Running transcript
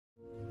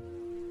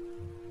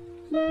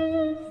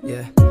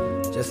Yeah,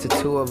 just the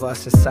two of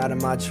us inside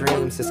of my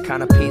dreams. It's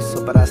kinda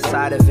peaceful, but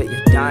outside of it,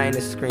 you're dying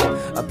to scream.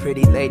 A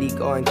pretty lady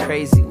going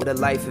crazy with a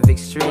life of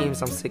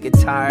extremes. I'm sick and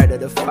tired of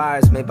the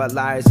fires made by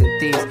liars and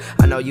thieves.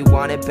 I know you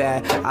want it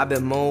bad, I've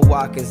been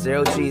moonwalking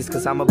 0 G's,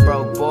 cause I'm a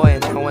broke boy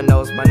and no one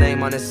knows my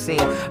name on the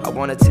scene. I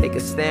wanna take a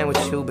stand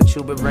with you, but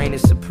you been reigning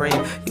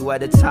supreme. You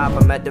at the top,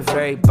 I'm at the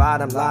very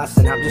bottom, lost,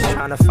 and I'm just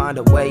trying to find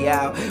a way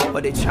out.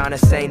 What they trying to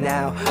say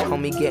now?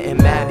 Homie getting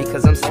mad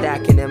because I'm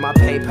stacking in my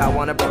PayPal.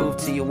 Wanna prove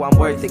to you I'm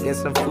worth it, get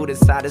some food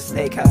inside a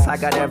steakhouse. I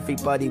got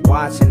everybody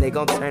watching, they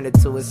gon' turn it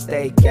to a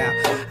stakeout.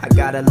 I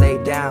gotta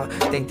lay down,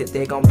 think that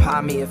they gon'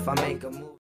 pop me if I make a move.